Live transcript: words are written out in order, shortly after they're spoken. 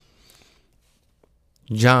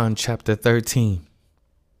John chapter 13,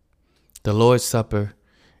 the Lord's Supper,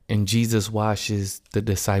 and Jesus washes the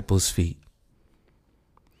disciples' feet.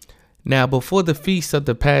 Now before the feast of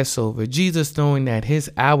the Passover, Jesus, knowing that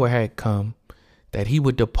his hour had come, that he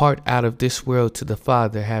would depart out of this world to the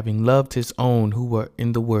Father, having loved his own who were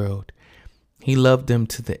in the world, he loved them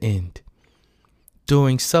to the end.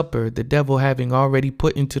 During supper, the devil having already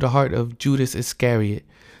put into the heart of Judas Iscariot,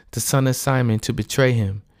 the son of Simon, to betray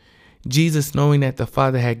him, Jesus, knowing that the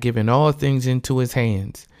Father had given all things into his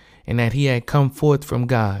hands, and that he had come forth from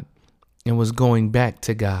God and was going back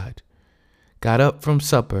to God, got up from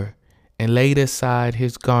supper and laid aside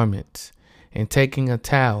his garments, and taking a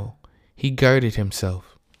towel, he girded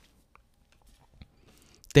himself.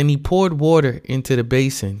 Then he poured water into the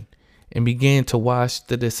basin and began to wash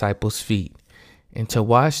the disciples' feet, and to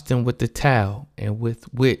wash them with the towel and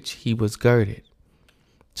with which he was girded.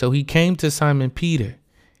 So he came to Simon Peter.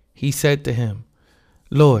 He said to him,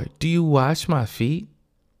 "Lord, do you wash my feet?"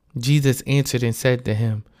 Jesus answered and said to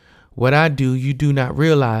him, "What I do you do not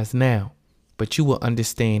realize now, but you will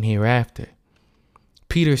understand hereafter."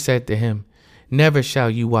 Peter said to him, "Never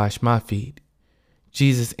shall you wash my feet."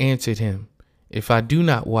 Jesus answered him, "If I do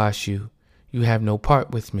not wash you, you have no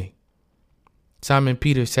part with me." Simon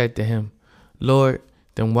Peter said to him, "Lord,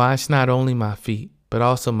 then wash not only my feet, but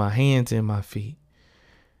also my hands and my feet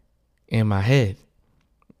and my head."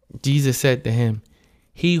 Jesus said to him,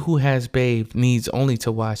 "He who has bathed needs only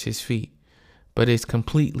to wash his feet, but is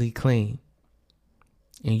completely clean.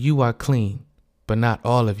 And you are clean, but not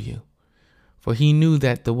all of you." For he knew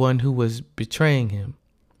that the one who was betraying him.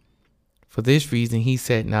 For this reason he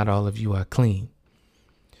said, "Not all of you are clean."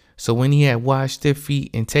 So when he had washed their feet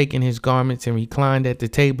and taken his garments and reclined at the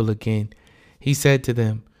table again, he said to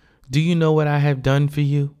them, "Do you know what I have done for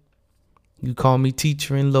you? You call me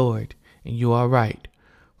teacher and Lord, and you are right,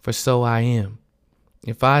 for so I am.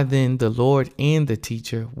 If I then, the Lord and the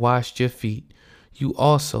teacher, washed your feet, you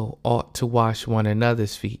also ought to wash one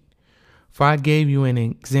another's feet. For I gave you an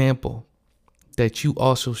example that you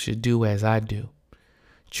also should do as I do.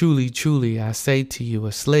 Truly, truly, I say to you,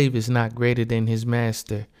 a slave is not greater than his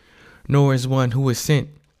master, nor is one who is sent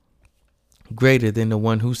greater than the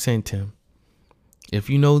one who sent him. If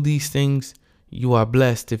you know these things, you are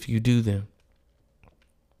blessed if you do them.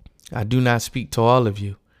 I do not speak to all of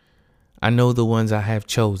you. I know the ones I have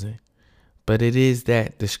chosen, but it is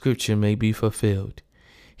that the scripture may be fulfilled.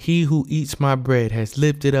 He who eats my bread has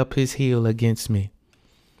lifted up his heel against me.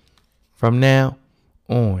 From now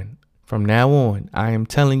on, I am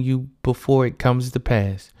telling you before it comes to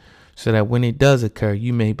pass, so that when it does occur,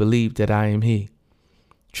 you may believe that I am he.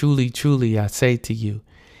 Truly, truly, I say to you,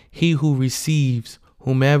 he who receives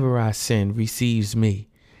whomever I send receives me,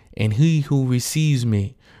 and he who receives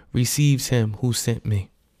me receives him who sent me."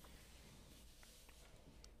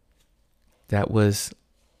 That was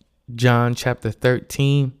John chapter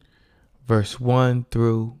 13, verse 1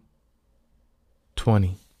 through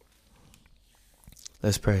 20.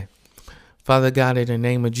 Let's pray. Father God, in the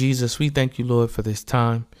name of Jesus, we thank you, Lord, for this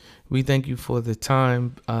time. We thank you for the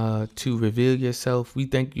time to reveal yourself. We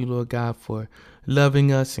thank you, Lord God, for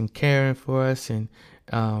loving us and caring for us and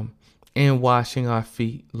washing our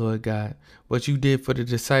feet, Lord God. What you did for the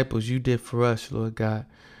disciples, you did for us, Lord God.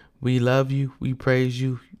 We love you. We praise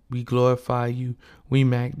you. We glorify you. We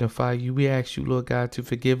magnify you. We ask you, Lord God, to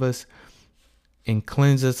forgive us and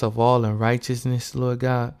cleanse us of all unrighteousness, Lord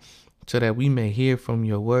God, so that we may hear from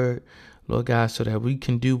your word, Lord God, so that we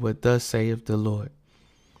can do what thus saith the Lord.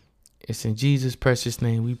 It's in Jesus' precious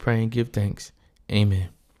name we pray and give thanks. Amen.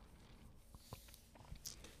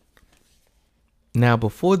 Now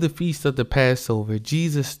before the feast of the Passover,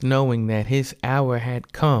 Jesus, knowing that his hour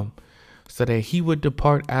had come, so that he would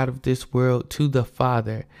depart out of this world to the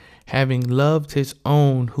Father, having loved his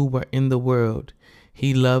own who were in the world,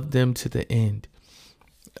 he loved them to the end.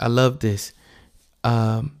 I love this.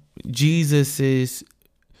 Jesus's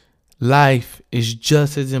life is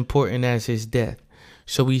just as important as his death.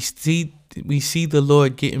 So we see the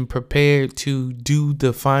Lord getting prepared to do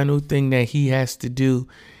the final thing that he has to do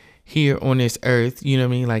here on this earth. You know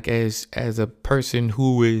what I mean? Like as a person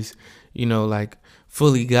who is, like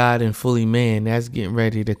fully God and fully man, that's getting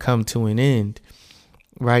ready to come to an end.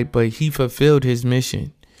 Right. But he fulfilled his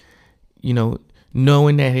mission,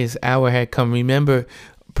 knowing that his hour had come. Remember,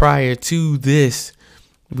 prior to this,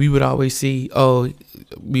 we would always see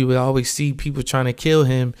people trying to kill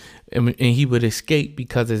him, and he would escape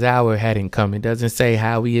because his hour hadn't come. It doesn't say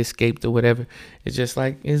how he escaped or whatever. It's just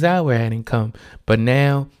like his hour hadn't come. But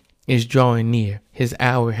now it's drawing near. His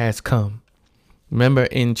hour has come. Remember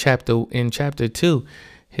in chapter 2,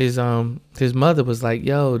 his mother was like,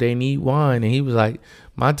 yo, they need wine. And he was like,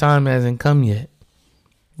 my time hasn't come yet.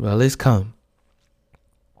 Well, it's come.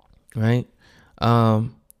 Right?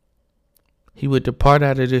 He would depart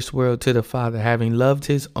out of this world to the Father, having loved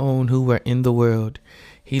his own who were in the world.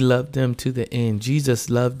 He loved them to the end. Jesus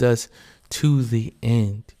loved us to the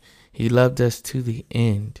end. He loved us to the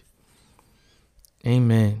end.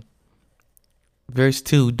 Amen. Verse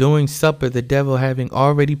 2, during supper, the devil having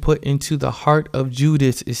already put into the heart of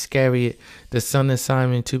Judas Iscariot, the son of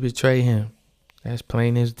Simon, to betray him. That's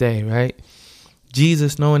plain as day, right?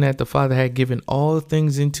 Jesus, knowing that the Father had given all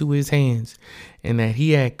things into his hands and that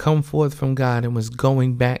he had come forth from God and was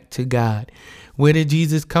going back to God. Where did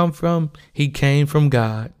Jesus come from? He came from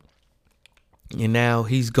God. And now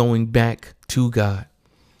he's going back to God.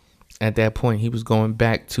 At that point, he was going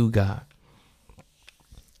back to God.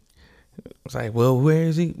 It's like, well, where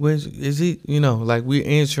is he? Where is he? You know, like, we're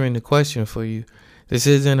answering the question for you. This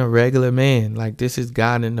isn't a regular man. Like, this is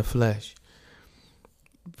God in the flesh.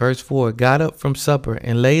 Verse 4, got up from supper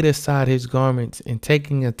and laid aside his garments, and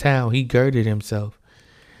taking a towel, he girded himself.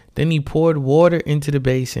 Then he poured water into the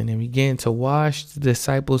basin and began to wash the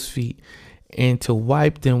disciples' feet and to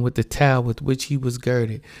wipe them with the towel with which he was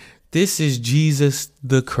girded. This is Jesus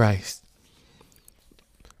the Christ,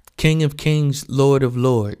 King of kings, Lord of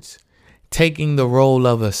lords, taking the role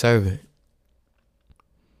of a servant.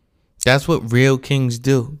 That's what real kings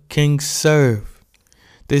do. Kings serve.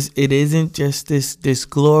 It isn't just this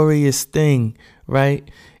glorious thing, right?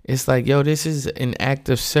 It's like, yo, this is an act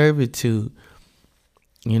of servitude,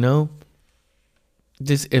 you know?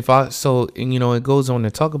 It goes on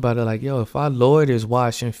to talk about it like, yo, if our Lord is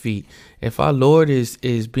washing feet, if our Lord is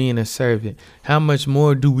being a servant, how much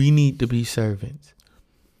more do we need to be servants?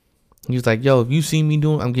 He was like, yo, if you see me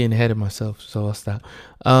doing, I'm getting ahead of myself, so I'll stop.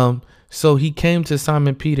 So he came to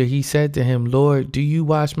Simon Peter. He said to him, Lord, do you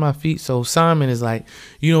wash my feet? So Simon is like,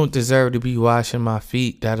 you don't deserve to be washing my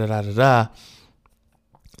feet, da-da-da-da-da.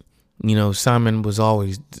 You know, Simon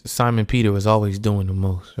Peter was always doing the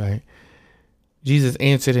most, right? Jesus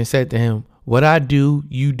answered and said to him, what I do,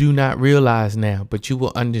 you do not realize now, but you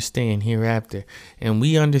will understand hereafter. And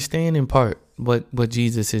we understand in part what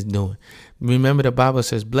Jesus is doing. Remember, the Bible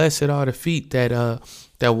says, blessed are the feet that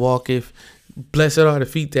walketh. Blessed are the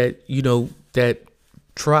feet that, you know, that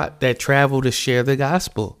travel to share the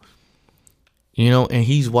gospel, you know, and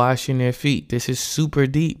he's washing their feet. This is super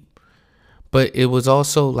deep. But it was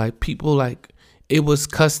also like it was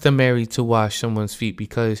customary to wash someone's feet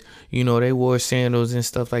because, you know, they wore sandals and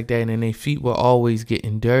stuff like that, and their feet were always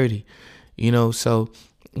getting dirty, you know. So,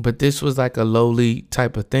 but this was like a lowly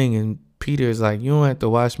type of thing. And Peter is like, you don't have to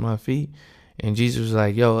wash my feet. And Jesus was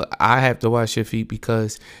like, yo, I have to wash your feet,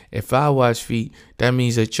 because if I wash feet, that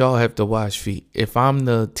means that y'all have to wash feet. If I'm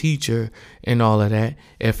the teacher and all of that,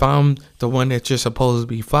 if I'm the one that you're supposed to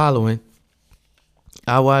be following,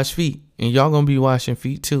 I wash feet. And y'all going to be washing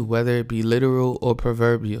feet too, whether it be literal or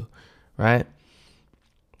proverbial, right?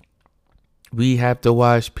 We have to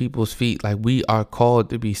wash people's feet. Like, we are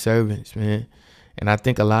called to be servants, man. And I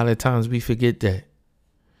think a lot of times we forget that.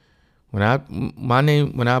 When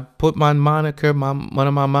I put my moniker, one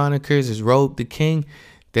of my monikers is Robe the King,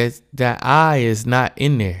 that I is not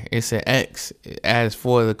in there. It's an X as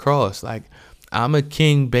for the cross. Like, I'm a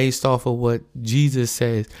king based off of what Jesus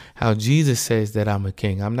says, how Jesus says that I'm a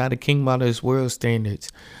king. I'm not a king by this world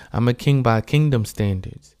standards. I'm a king by kingdom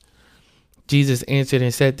standards. Jesus answered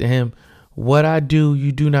and said to him, what I do,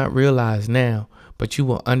 you do not realize now, but you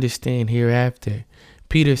will understand hereafter.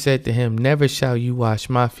 Peter said to him, never shall you wash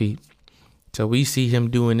my feet. So we see him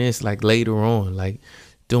doing this like later on, like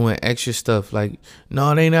doing extra stuff. Like,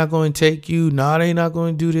 no, they not going to take you. No, they not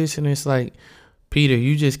going to do this. And it's like, Peter,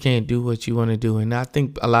 you just can't do what you want to do. And I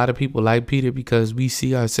think a lot of people like Peter because we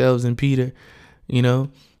see ourselves in Peter, you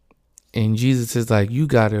know. And Jesus is like, you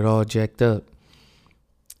got it all jacked up.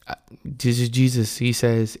 This is Jesus. He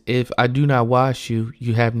says, if I do not wash you,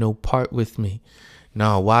 you have no part with me.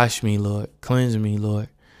 No, wash me, Lord. Cleanse me, Lord.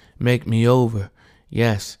 Make me over.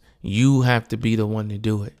 Yes. You have to be the one to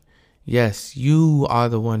do it. Yes, you are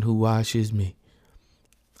the one who washes me.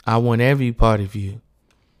 I want every part of you.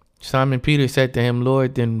 Simon Peter said to him,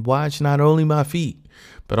 Lord, then wash not only my feet,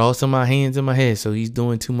 but also my hands and my head. So he's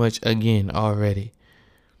doing too much again already.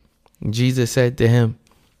 Jesus said to him,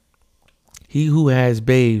 he who has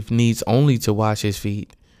bathed needs only to wash his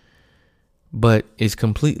feet, but is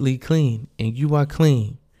completely clean. And you are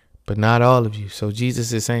clean, but not all of you. So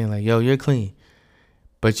Jesus is saying like, yo, you're clean.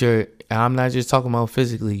 But I'm not just talking about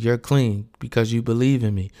physically. You're clean because you believe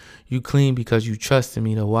in me. You clean because you trust in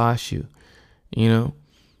me to wash you, you know.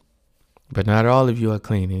 but not all of you are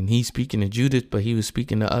clean. And he's speaking to Judas, but he was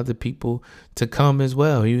speaking to other people to come as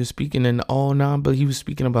well. He was speaking he was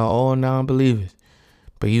speaking about all non-believers,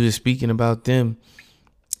 but he was speaking about them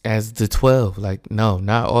as the 12. Like, no,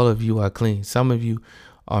 not all of you are clean. Some of you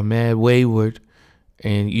are mad wayward,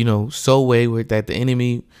 and so wayward that the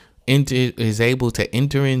enemy is able to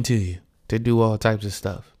enter into you to do all types of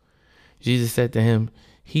stuff. Jesus said to him,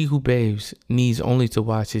 "He who bathes needs only to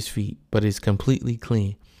wash his feet, but is completely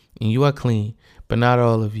clean. And you are clean, but not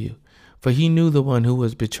all of you." For he knew the one who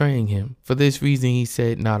was betraying him. For this reason he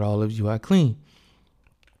said, "Not all of you are clean."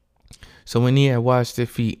 So when he had washed their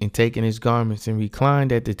feet and taken his garments and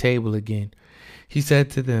reclined at the table again, he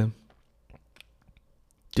said to them,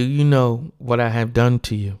 "Do you know what I have done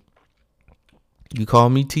to you? You call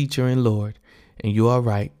me teacher and Lord, and you are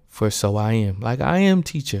right, for so I am." Like, I am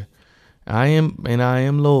teacher. I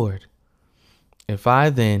am Lord. If I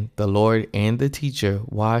then, the Lord and the teacher,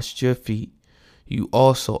 washed your feet, you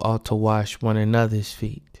also ought to wash one another's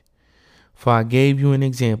feet. For I gave you an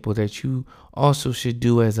example that you also should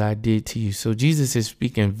do as I did to you. So Jesus is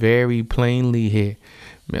speaking very plainly here.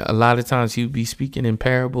 A lot of times he would be speaking in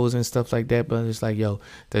parables and stuff like that, but it's like, yo,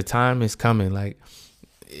 the time is coming. Like,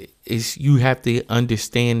 you have to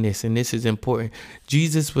understand this, and this is important.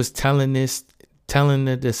 Jesus was telling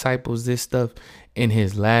the disciples this stuff in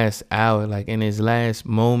his last hour, like in his last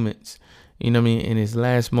moments, in his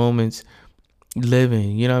last moments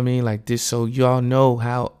living, like this. So y'all know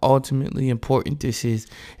how ultimately important this is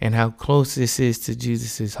and how close this is to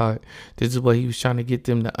Jesus's heart. This is what he was trying to get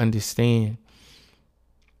them to understand.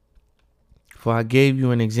 For I gave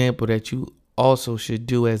you an example that you also should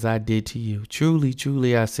do as I did to you. Truly,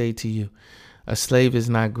 truly, I say to you, a slave is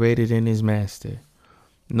not greater than his master,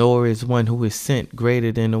 nor is one who is sent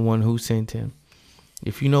greater than the one who sent him.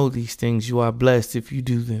 If you know these things, you are blessed if you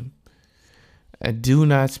do them. I do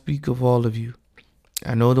not speak of all of you.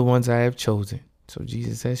 I know the ones I have chosen. So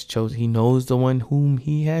Jesus has chosen. He knows the one whom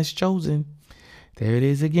he has chosen. There it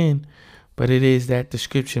is again. But it is that the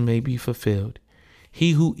scripture may be fulfilled.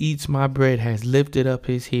 He who eats my bread has lifted up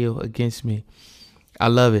his heel against me. I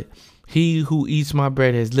love it. He who eats my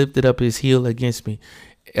bread has lifted up his heel against me.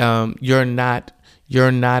 You're not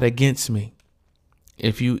against me.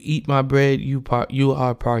 If you eat my bread, you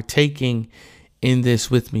are partaking in this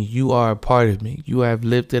with me. You are a part of me. You have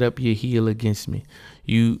lifted up your heel against me.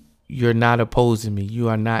 You're not opposing me. You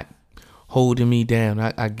are not holding me down.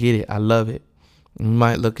 I get it. I love it. We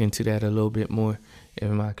might look into that a little bit more if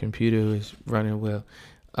my computer is running well.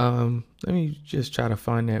 Let me just try to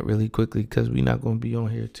find that really quickly, because we're not going to be on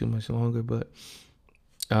here too much longer. But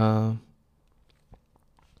let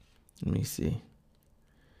me see.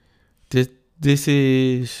 This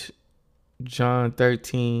is John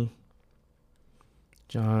 13.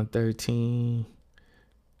 John 13,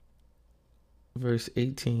 verse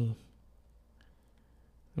 18.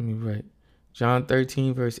 Let me write. John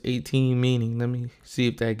 13, verse 18, meaning. Let me see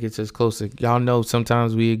if that gets us closer. Y'all know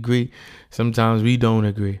sometimes we agree, sometimes we don't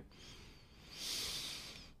agree.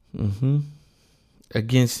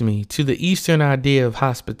 Against me. To the Eastern idea of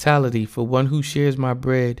hospitality, for one who shares my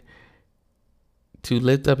bread to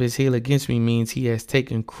lift up his heel against me means he has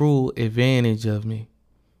taken cruel advantage of me.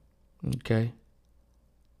 Okay.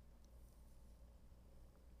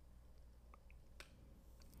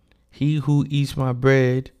 He who eats my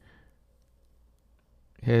bread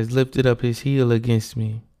has lifted up his heel against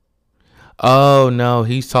me. Oh, no,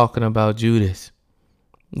 he's talking about Judas.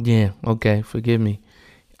 Yeah, okay, forgive me.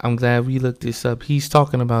 I'm glad we looked this up. He's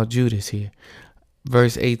talking about Judas here.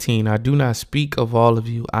 Verse 18, I do not speak of all of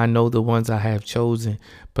you. I know the ones I have chosen,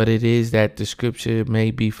 but it is that the scripture may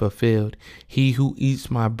be fulfilled. He who eats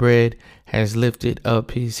my bread has lifted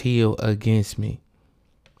up his heel against me.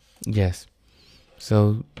 Yes.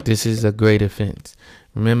 So this is a great offense.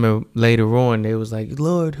 Remember later on, they was like,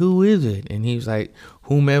 Lord, who is it? And he was like,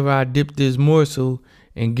 whomever I dip this morsel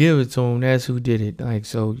and give it to him, that's who did it. Like,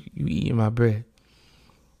 so you eating my bread.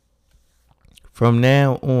 From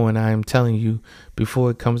now on, I am telling you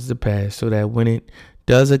before it comes to pass, so that when it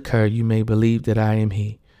does occur, you may believe that I am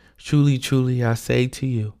he. Truly, truly, I say to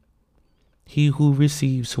you, he who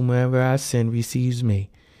receives whomever I send receives me,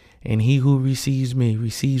 and he who receives me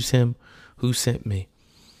receives him who sent me.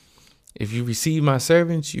 If you receive my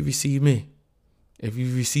servants, you receive me. If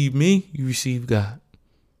you receive me, you receive God.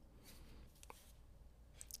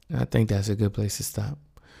 I think that's a good place to stop.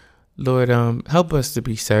 Lord, help us to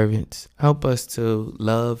be servants. Help us to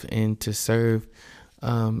love and to serve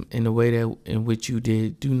in the way that in which you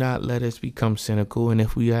did. Do not let us become cynical. And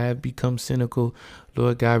if we have become cynical,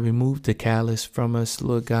 Lord God, remove the callous from us,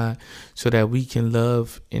 Lord God, so that we can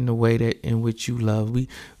love in the way that in which you love.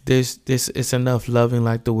 It's enough loving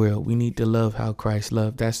like the world. We need to love how Christ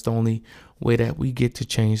loved. That's the only way that we get to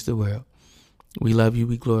change the world. We love you,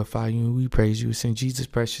 we glorify you, and we praise you. It's in Jesus'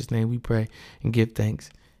 precious name we pray and give thanks.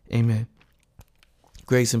 Amen.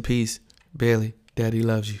 Grace and peace. Bailey, Daddy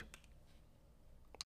loves you.